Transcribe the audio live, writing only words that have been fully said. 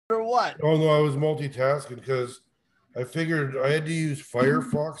or what? Oh no, I was multitasking because I figured I had to use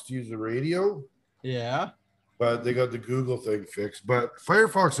Firefox to use the radio. Yeah. But they got the Google thing fixed. But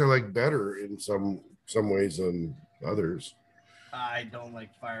Firefox I like better in some ways than others. I don't like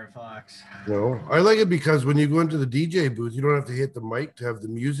Firefox. No, I like it because when you go into the DJ booth, you don't have to hit the mic to have the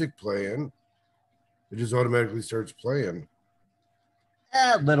music playing. It just automatically starts playing.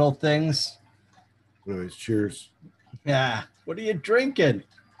 Little things. Anyways, cheers. Yeah. What are you drinking?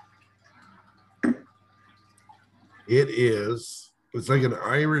 It's like an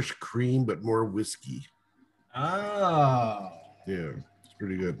Irish cream, but more whiskey. Oh. Yeah, it's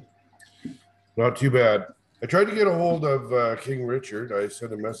pretty good. Not too bad. I tried to get a hold of King Richard. I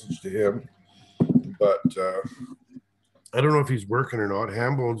sent a message to him, but I don't know if he's working or not.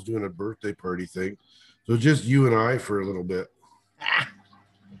 Hambone's doing a birthday party thing. So just you and I for a little bit.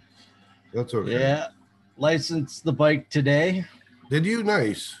 That's okay. Yeah. Licensed the bike today. Did you?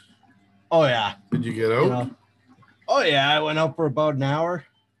 Nice. Oh, yeah. Did you get out? You know, oh, yeah. I went out for about an hour.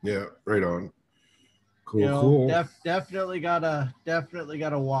 Yeah, right on. Cool, You know, cool. Definitely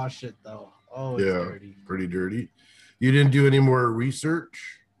gotta wash it though. Oh, it's dirty. Pretty dirty. You didn't do any more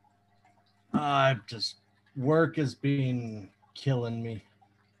research? Just work has been killing me.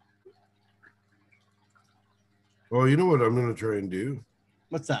 Oh, you know what I'm gonna try and do?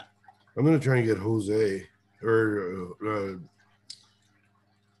 What's that? I'm gonna try and get Jose or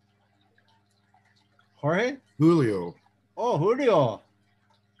Jorge? Julio. Oh, Julio.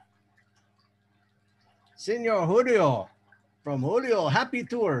 Senor Julio from Julio Happy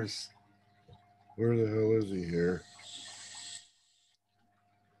Tours. Where the hell is he here?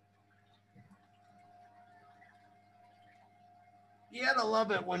 You gotta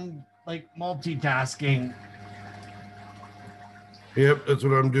love it when like multitasking. Yep, that's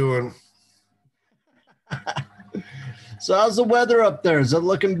what I'm doing. So how's the weather up there? Is it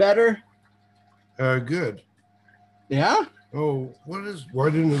looking better? Good. Yeah? Oh, why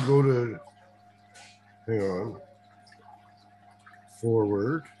didn't it go to, hang on,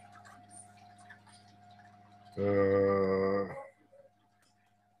 forward. Where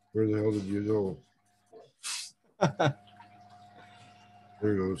the hell did you go?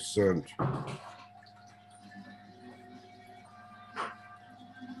 There goes sent.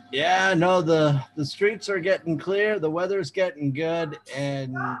 Yeah, no, the streets are getting clear, the weather's getting good,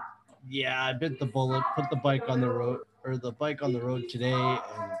 and yeah, I bit the bullet, put the bike on the road today,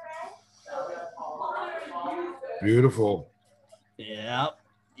 and Beautiful. yep.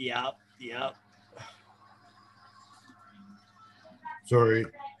 Sorry.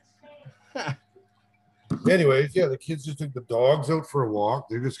 Anyways, yeah, the kids just took the dogs out for a walk.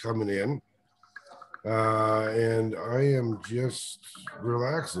 They're just coming in. And I am just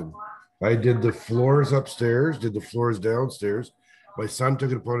relaxing. I did the floors upstairs, did the floors downstairs. My son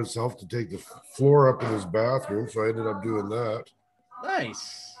took it upon himself to take the floor up in his bathroom, so I ended up doing that.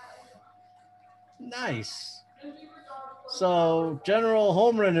 Nice. So, general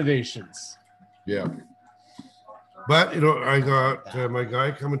home renovations. Yeah. But, you know, I got my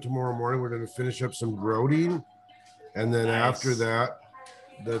guy coming tomorrow morning. We're going to finish up some grouting. And then after that,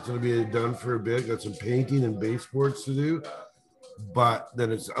 that's going to be done for a bit. Got some painting and baseboards to do. But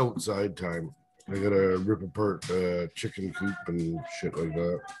then it's outside time. I got to rip apart chicken coop and shit like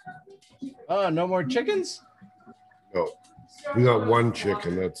that. Oh, no more chickens? No. We got one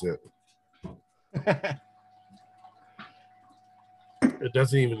chicken. That's it. It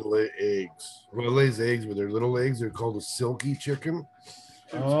doesn't even lay eggs. Well, it lays eggs, but they're little eggs. They're called a silky chicken.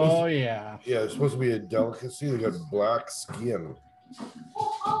 Oh, yeah. Yeah, it's supposed to be a delicacy. They got black skin.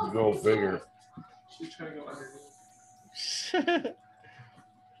 Go figure.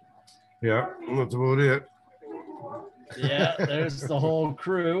 Yeah, that's about it. Yeah, there's the whole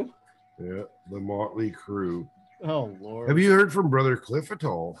crew. Yeah, the motley crew. Oh, Lord. Have you heard from Brother Cliff at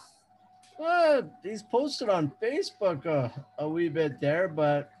all? He's posted on Facebook a wee bit there,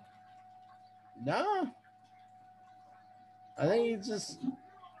 but no. I think he's just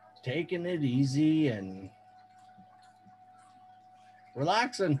taking it easy and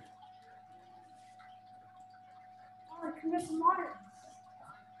relaxing.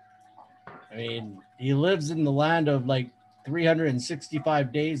 I mean, he lives in the land of like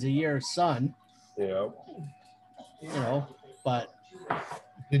 365 days a year sun. Yeah. You know, but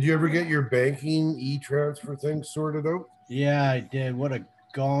did you ever get your banking e-transfer thing sorted out? Yeah, I did. What a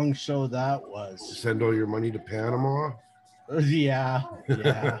gong show that was. Send all your money to Panama? Yeah.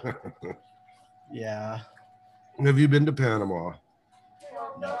 Yeah. Have you been to Panama?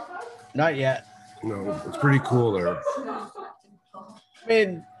 No, not yet. No, it's pretty cool there. I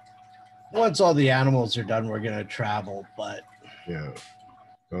mean, once all the animals are done, we're going to travel, but yeah.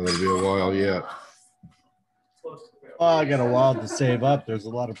 Oh, that'll be a while yet. Oh, I got a while to save up. There's a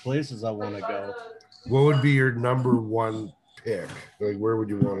lot of places I want to go. What would be your number one pick? Like, where would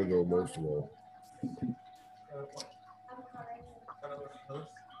you want to go most of all?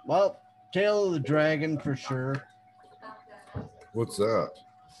 Well, Tail of the Dragon for sure. What's that?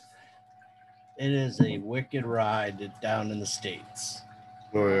 It is a wicked ride down in the States.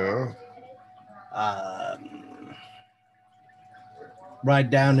 Oh, yeah?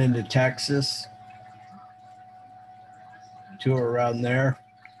 Ride down into Texas. Tour around there.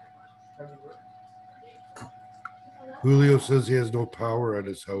 Julio says he has no power at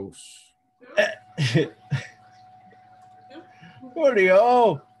his house.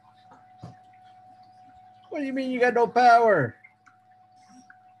 Julio, what do you mean you got no power?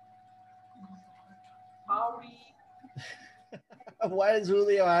 Why does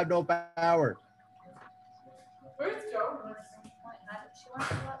Julio have no power? Where's Joe? She wants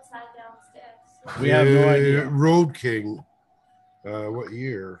to go outside downstairs. We have no idea. Road King. What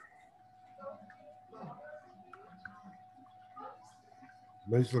year?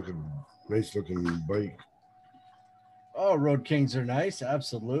 Nice looking bike. Oh, Road Kings are nice.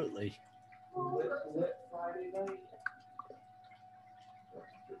 Absolutely.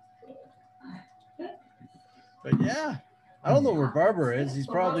 But yeah, I don't know where Barber is. He's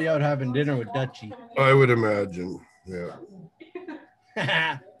probably out having dinner with Dutchie. I would imagine. Yeah.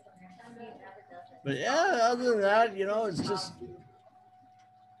 But yeah, other than that, you know, it's just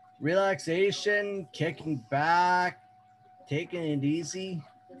relaxation, kicking back, taking it easy,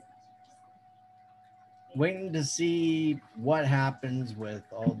 waiting to see what happens with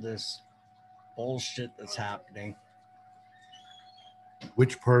all this bullshit that's happening.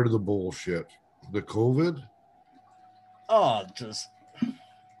 Which part of the bullshit? The COVID? Oh, just,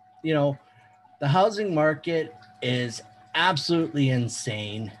 you know, the housing market is absolutely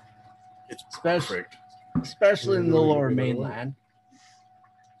insane. It's perfect, especially in the lower mainland.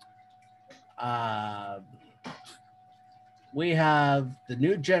 We have the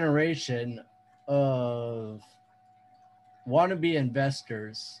new generation of wannabe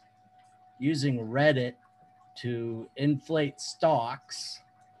investors using Reddit to inflate stocks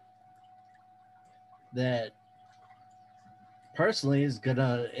that personally is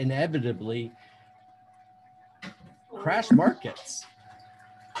gonna inevitably crash markets.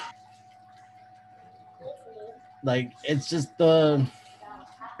 Like, it's just the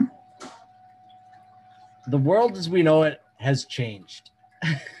world as we know it has changed.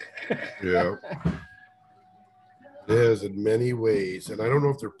 Yeah. It has in many ways, and I don't know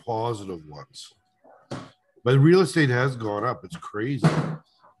if they're positive ones. But real estate has gone up. It's crazy.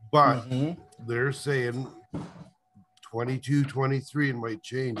 But they're saying 22, 23, it might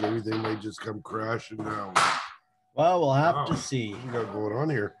change. Everything might just come crashing down. Well, we'll have to see. What we got going on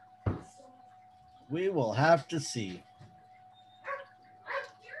here? We will have to see.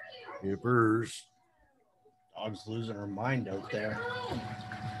 Yippers. Dog's losing her mind out there.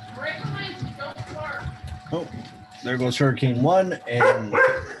 Right behind you, don't bark. Oh, there goes Hurricane 1 and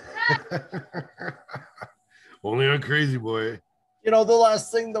only on Krazyboy. You know, the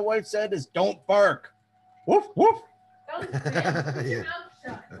last thing the wife said is don't bark. Woof, woof. Yeah.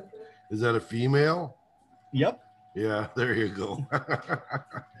 Is that a female? Yep. Yeah, there you go.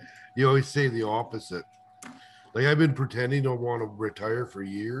 You always say the opposite. Like, I've been pretending to want to retire for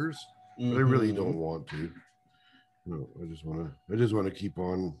years, but I really don't want to. No, I just want to keep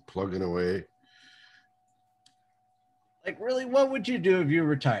on plugging away. Like, really, what would you do if you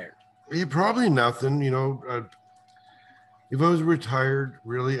retired? Yeah, probably nothing. You know, if I was retired,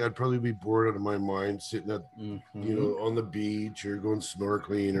 really, I'd probably be bored out of my mind, sitting at, you know, on the beach, or going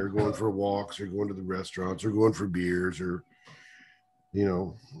snorkeling, or going for walks, or going to the restaurants, or going for beers, or, you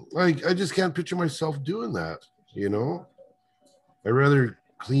know, like, I just can't picture myself doing that. You know, I'd rather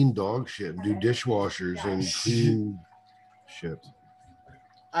clean dog shit and do dishwashers and clean shit.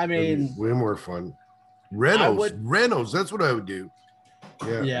 I mean, way more fun. Renos, that's what I would do.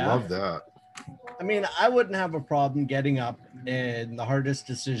 Yeah, love that. I mean, I wouldn't have a problem getting up, and the hardest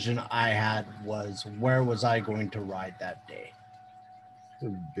decision I had was where was I going to ride that day? A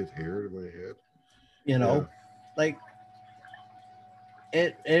bit hair in my head. You know, like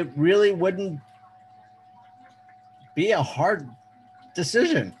it really wouldn't be a hard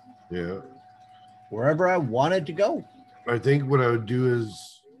decision. Yeah. Wherever I wanted to go. I think what I would do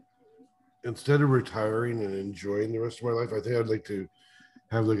is, instead of retiring and enjoying the rest of my life, I think I'd like to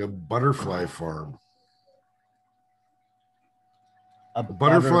have like a butterfly farm. A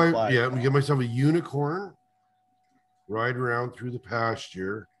butterfly. Yeah, get myself a unicorn, ride around through the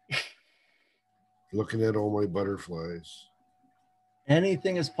pasture, looking at all my butterflies.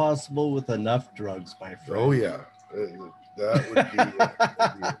 Anything is possible with enough drugs, my friend. Oh yeah, that would be.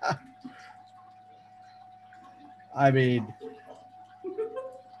 I mean,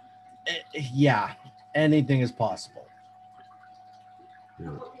 yeah, anything is possible.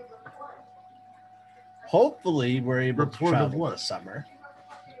 Yeah. Hopefully, we're able to Report of travel what? this summer.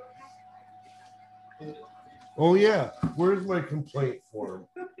 Oh yeah, where's my complaint form?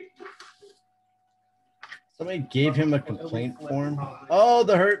 Somebody gave him a complaint form. Oh,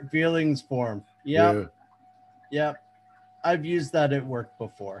 the hurt feelings form. Yep. Yep. I've used that at work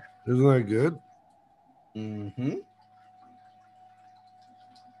before. Isn't that good? Mm-hmm.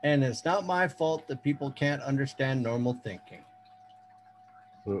 And it's not my fault that people can't understand normal thinking.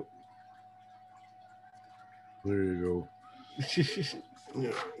 Oh. There you go.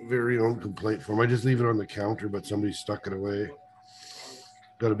 Yeah, very own complaint form. I just leave it on the counter, but somebody stuck it away.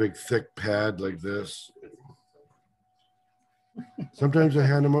 Got a big thick pad like this. Sometimes I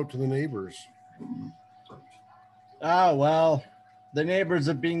hand them out to the neighbors. Ah, well, the neighbors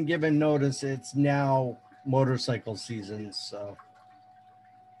have been given notice. It's now motorcycle season, so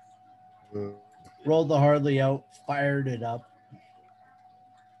rolled the Harley out, fired it up.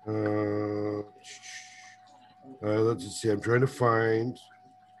 Let's see. I'm trying to find.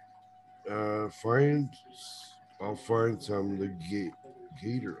 I'll find some the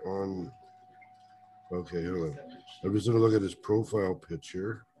gator on. Okay, hold on. I'm just gonna look at his profile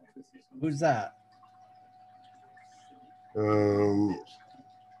picture. Who's that? The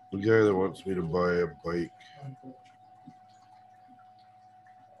guy that wants me to buy a bike.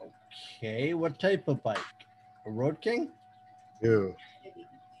 Okay, what type of bike? A Road King? Yeah.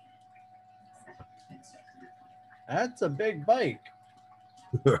 That's a big bike.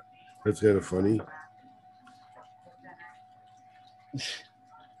 That's kind of funny.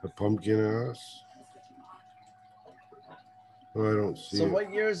 A pumpkin ass. Oh, I don't see So it. what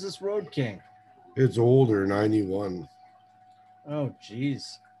year is this Road King? It's older, 91. Oh,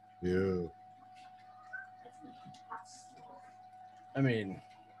 geez. Yeah. I mean,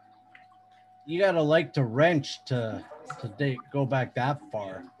 you gotta like to wrench to go back that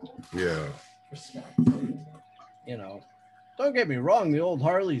far. Yeah. You know, don't get me wrong, the old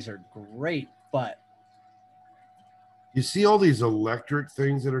Harleys are great, but You see all these electric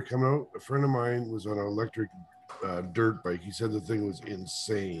things that are coming out? A friend of mine was on an electric dirt bike. He said the thing was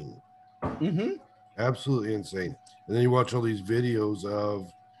insane. mm-hmm. Absolutely insane. And then you watch all these videos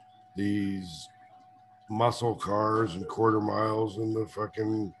of these muscle cars and quarter miles and the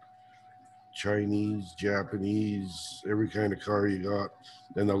fucking Chinese, Japanese, every kind of car you got.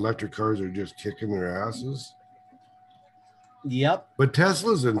 And the electric cars are just kicking their asses. Yep. But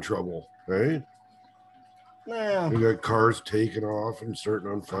Tesla's in trouble, right? Well, They got cars taking off and starting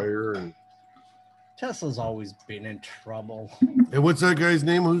on fire. And Tesla's always been in trouble. And what's that guy's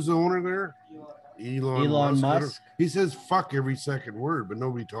name? Who's the owner there? Elon Musk. He says fuck every second word, but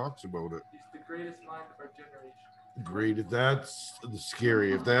nobody talks about it. He's the greatest mind of our generation. Great. That's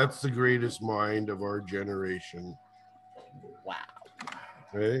scary. If that's the greatest mind of our generation. Wow.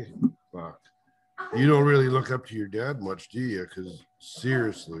 Hey, fuck. You don't really look up to your dad much, do you? Because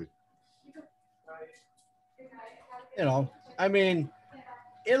seriously. You know, I mean,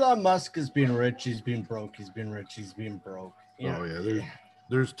 Elon Musk has been rich, he's been broke, he's been rich, he's been broke. You know, Yeah,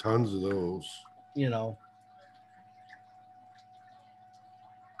 there's tons of those. You know,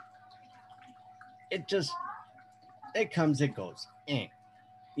 it comes, it goes. You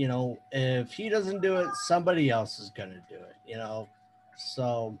know, if he doesn't do it, somebody else is gonna do it, you know.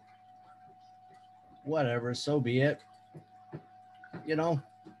 So whatever, so be it. You know.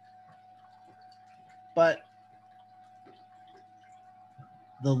 But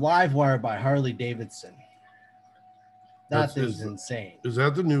the Live Wire by Harley Davidson. That thing's insane. Is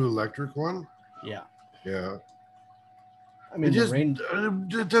that the new electric one? Yeah. Yeah. I mean,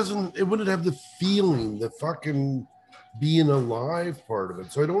 it wouldn't have the feeling, the fucking being alive part of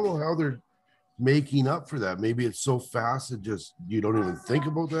it. So I don't know how they're making up for that. Maybe it's so fast that just you don't even think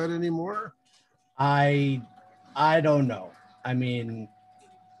about that anymore. I don't know. I mean,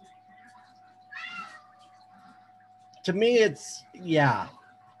 to me, it's yeah.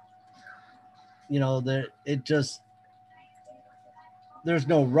 You know, there's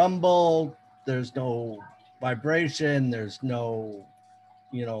no rumble, there's no vibration, there's no,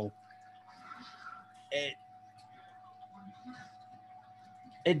 you know,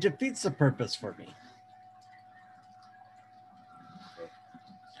 it defeats the purpose for me.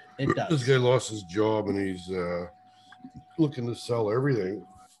 It does. This guy lost his job and he's looking to sell everything.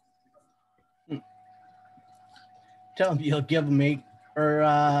 Tell him you'll give him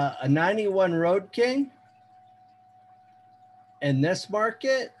a 91 Road King. in this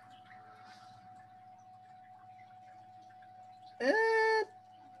market,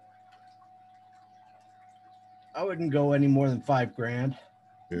 I wouldn't go any more than $5,000.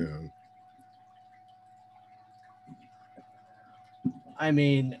 Yeah. I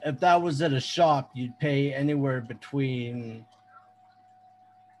mean, if that was at a shop, you'd pay anywhere between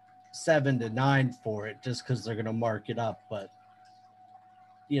 7 to 9 for it, just because they're gonna mark it up. But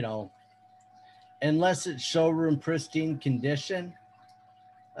you know, unless it's showroom pristine condition,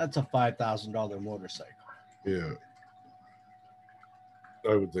 that's a $5,000 motorcycle. Yeah.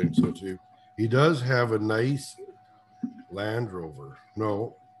 I would think so too. He does have a nice Land Rover.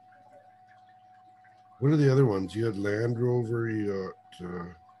 No. What are the other ones? You had Land Rover, you got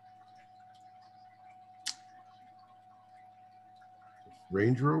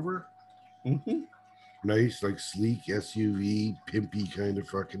Range Rover. Mm-hmm. Nice, like sleek SUV, pimpy kind of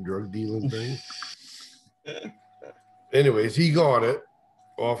fucking drug dealing thing. Anyways, he got it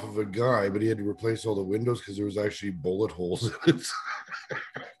off of a guy, but he had to replace all the windows because there was actually bullet holes in it.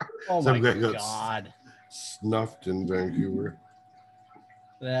 Oh Some my guy got God. snuffed in Vancouver.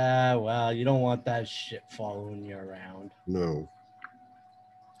 Well, you don't want that shit following you around. No.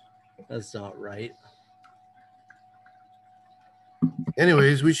 That's not right.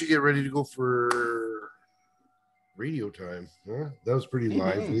 Anyways, we should get ready to go for radio time. Huh? That was pretty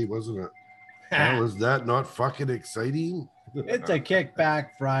lively, wasn't it? Was that not fucking exciting? It's a kickback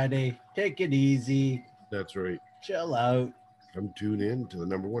Friday. Take it easy. That's right. Chill out. Come tune in to the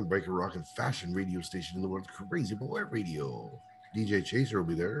 #1 biker rock and fashion radio station in the world, Krazyboy Radio. DJ Chaser will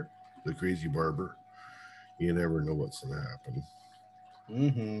be there, the crazy barber. You never know what's going to happen.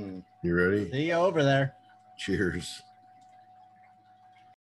 Mm-hmm. You ready? See you over there. Cheers.